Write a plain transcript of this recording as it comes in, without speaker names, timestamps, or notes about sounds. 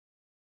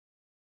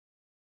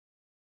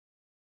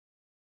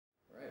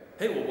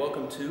Hey, well,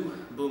 welcome to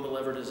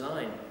Boomilever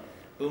Design.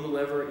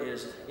 Boomilever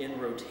is in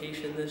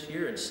rotation this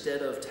year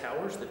instead of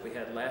towers that we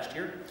had last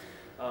year.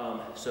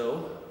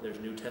 So there's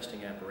new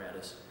testing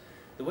apparatus.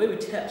 The way we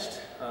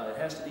test, it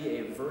has to be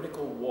a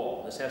vertical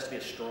wall. This has to be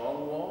a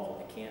strong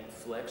wall. It can't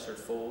flex or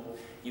fold.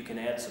 You can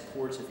add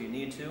supports if you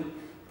need to,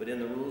 but in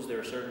the rules there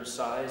are certain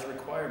size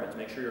requirements.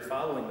 Make sure you're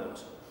following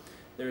those.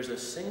 There's a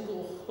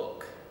single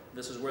hook.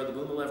 This is where the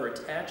Boomilever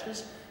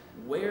attaches.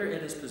 Where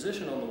it is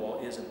positioned on the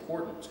wall is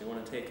important, so you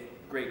want to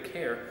take great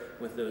care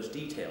with those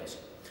details.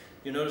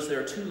 You'll notice there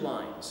are two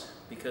lines,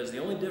 because the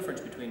only difference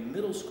between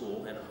middle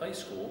school and high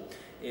school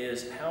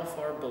is how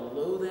far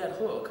below that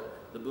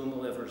hook the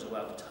Boomilever is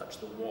allowed to touch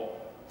the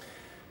wall.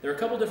 There are a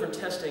couple different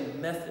testing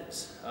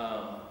methods.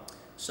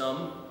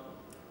 Some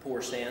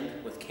pour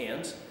sand with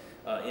cans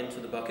into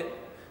the bucket.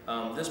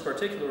 This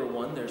particular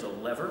one, there's a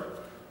lever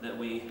that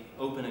we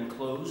open and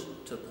close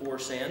to pour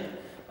sand.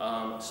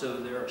 So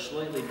there are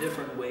slightly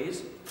different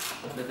ways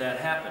that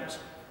happens.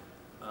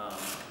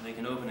 They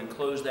can open and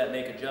close that,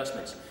 make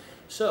adjustments.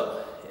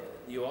 So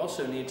you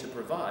also need to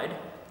provide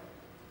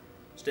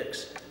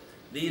sticks.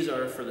 These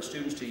are for the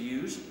students to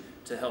use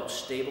to help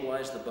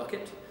stabilize the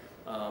bucket.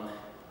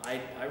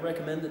 I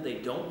recommend that they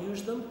don't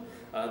use them.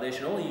 They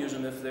should only use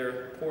them if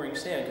they're pouring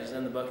sand, because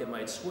then the bucket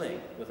might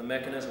swing. With a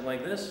mechanism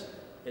like this,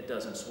 it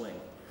doesn't swing.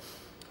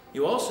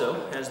 You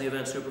also, as the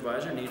event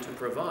supervisor, need to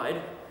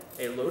provide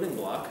a loading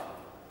block,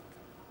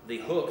 the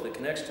hook that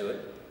connects to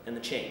it, and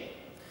the chain.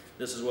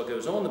 This is what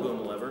goes on the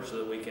Boomilever so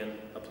that we can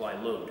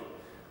apply load.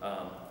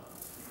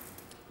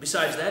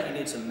 Besides that, you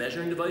need some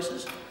measuring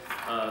devices.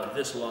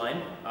 This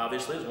line,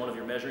 obviously, is one of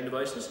your measuring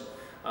devices.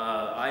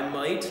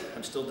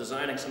 I'm still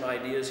designing some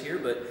ideas here,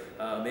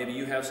 but maybe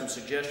you have some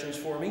suggestions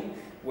for me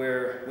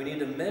where we need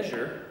to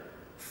measure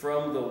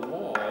from the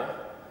wall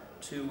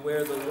to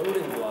where the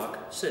loading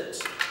block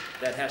sits.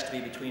 That has to be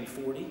between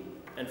 40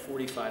 and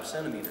 45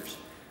 centimeters.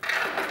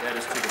 That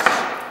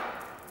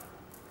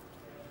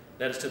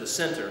is to the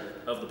center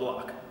of the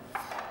block.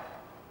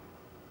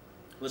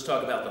 Let's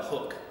talk about the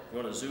hook. You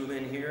want to zoom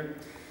in here.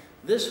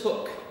 This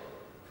hook,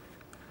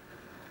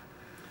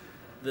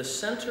 the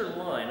center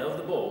line of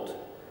the bolt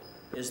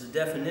is the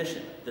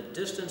definition. The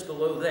distance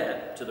below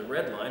that to the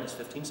red line is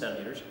 15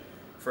 centimeters.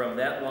 From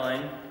that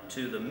line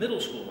to the middle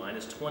school line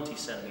is 20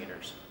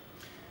 centimeters.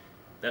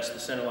 That's the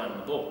center line of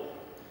the bolt.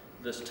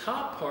 This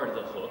top part of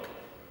the hook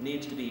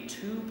needs to be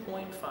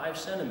 2.5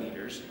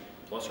 centimeters,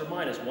 plus or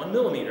minus 1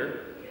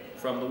 millimeter,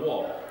 from the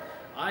wall.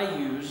 I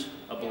use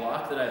a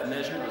block that I've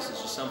measured. This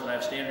is just something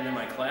I've standard in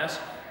my class.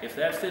 If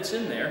that fits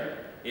in there,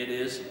 it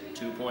is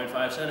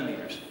 2.5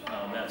 centimeters.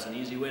 That's an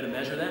easy way to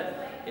measure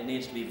that. It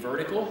needs to be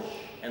vertical,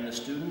 and the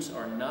students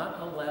are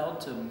not allowed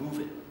to move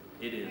it.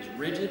 It is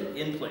rigid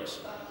in place,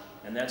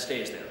 and that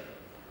stays there.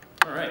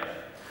 All right,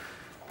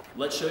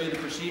 let's show you the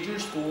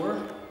procedures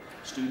for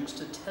students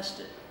to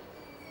test it.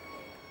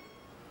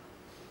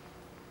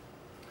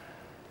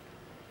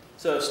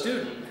 So a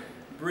student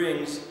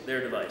brings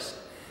their device.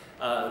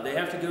 They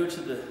have to go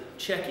to the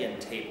check-in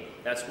table.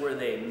 That's where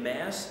they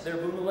mass their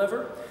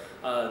Boomilever.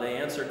 They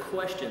answer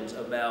questions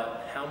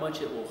about how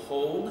much it will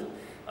hold.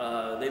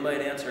 They might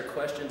answer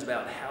questions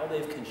about how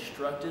they've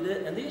constructed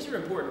it. And these are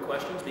important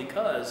questions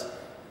because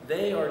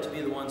they are to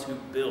be the ones who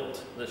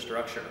built the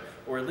structure.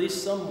 Or at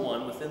least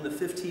someone within the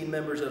 15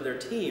 members of their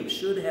team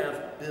should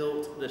have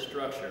built the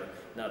structure.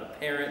 Not a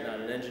parent, not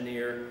an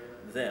engineer,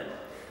 them.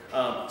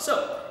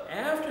 So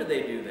after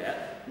they do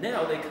that,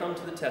 now they come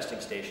to the testing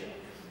station.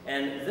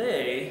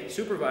 And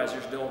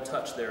supervisors don't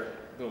touch their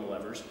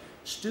Boomilevers.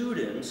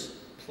 Students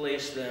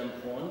place them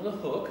on the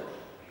hook.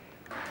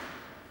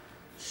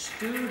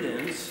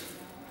 Students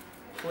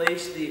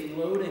place the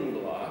loading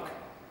block.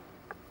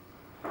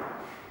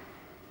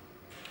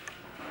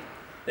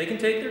 They can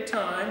take their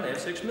time, they have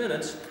 6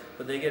 minutes,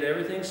 but they get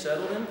everything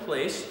settled in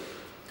place.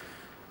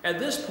 At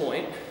this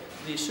point,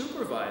 the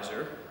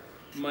supervisor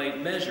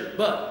might measure,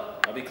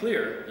 but I'll be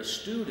clear, the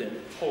student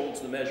holds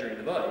the measuring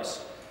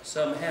device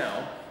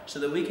somehow so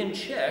that we can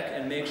check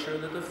and make sure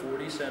that the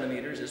 40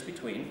 centimeters is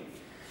between.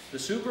 The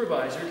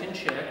supervisor can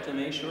check to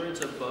make sure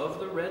it's above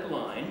the red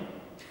line.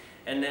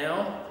 And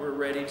now we're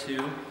ready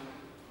to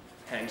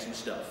hang some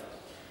stuff.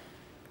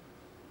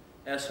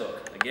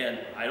 S-hook. Again,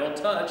 I don't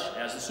touch.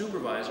 As the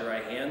supervisor, I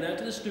hand that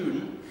to the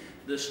student.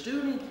 The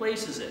student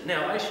places it.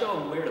 Now, I show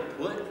them where to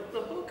put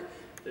the hook.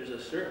 There's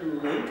a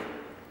certain link.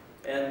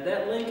 And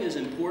that link is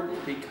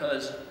important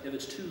because if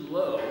it's too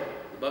low,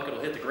 the bucket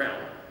will hit the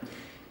ground.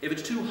 If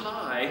it's too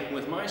high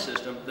with my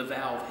system, the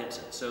valve hits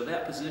it. So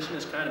that position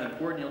is kind of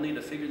important. You'll need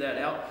to figure that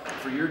out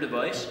for your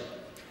device.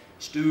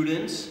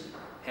 Students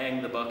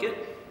hang the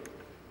bucket.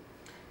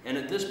 And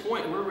at this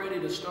point, we're ready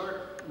to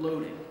start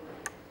loading.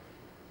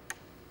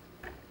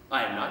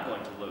 I am not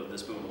going to load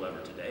this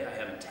Boomilever today. I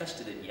haven't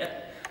tested it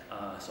yet,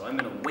 so I'm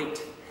going to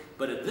wait.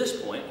 But at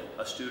this point,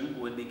 a student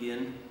would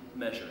begin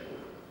measuring.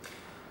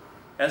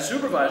 As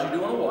supervisor, you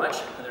do want to watch.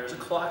 There's a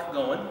clock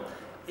going.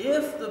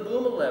 If the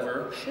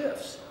Boomilever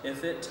shifts,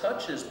 if it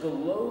touches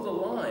below the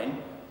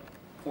line,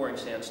 pouring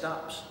sand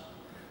stops.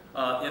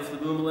 If the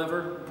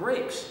Boomilever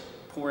breaks,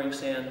 pouring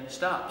sand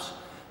stops.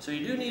 So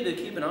you do need to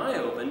keep an eye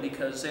open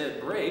because say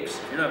it breaks,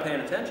 if you're not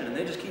paying attention and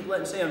they just keep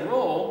letting sand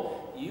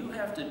roll, you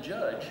have to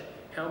judge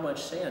how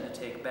much sand to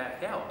take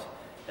back out.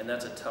 And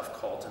that's a tough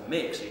call to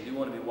make, so you do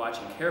want to be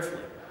watching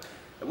carefully.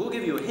 I will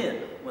give you a hint.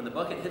 When the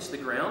bucket hits the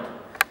ground,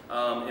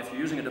 if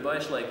you're using a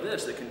device like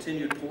this that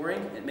continued pouring,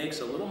 it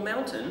makes a little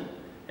mountain,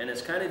 and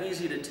it's kind of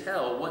easy to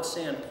tell what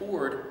sand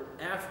poured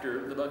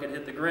after the bucket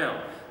hit the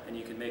ground, and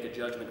you can make a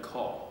judgment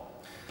call.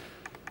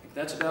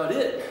 That's about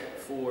it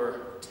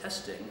for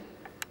testing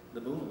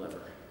the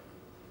Boomilever.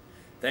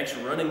 Thanks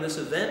for running this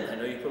event. I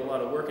know you put a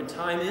lot of work and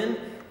time in,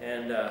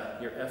 and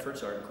your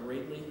efforts are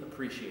greatly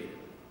appreciated.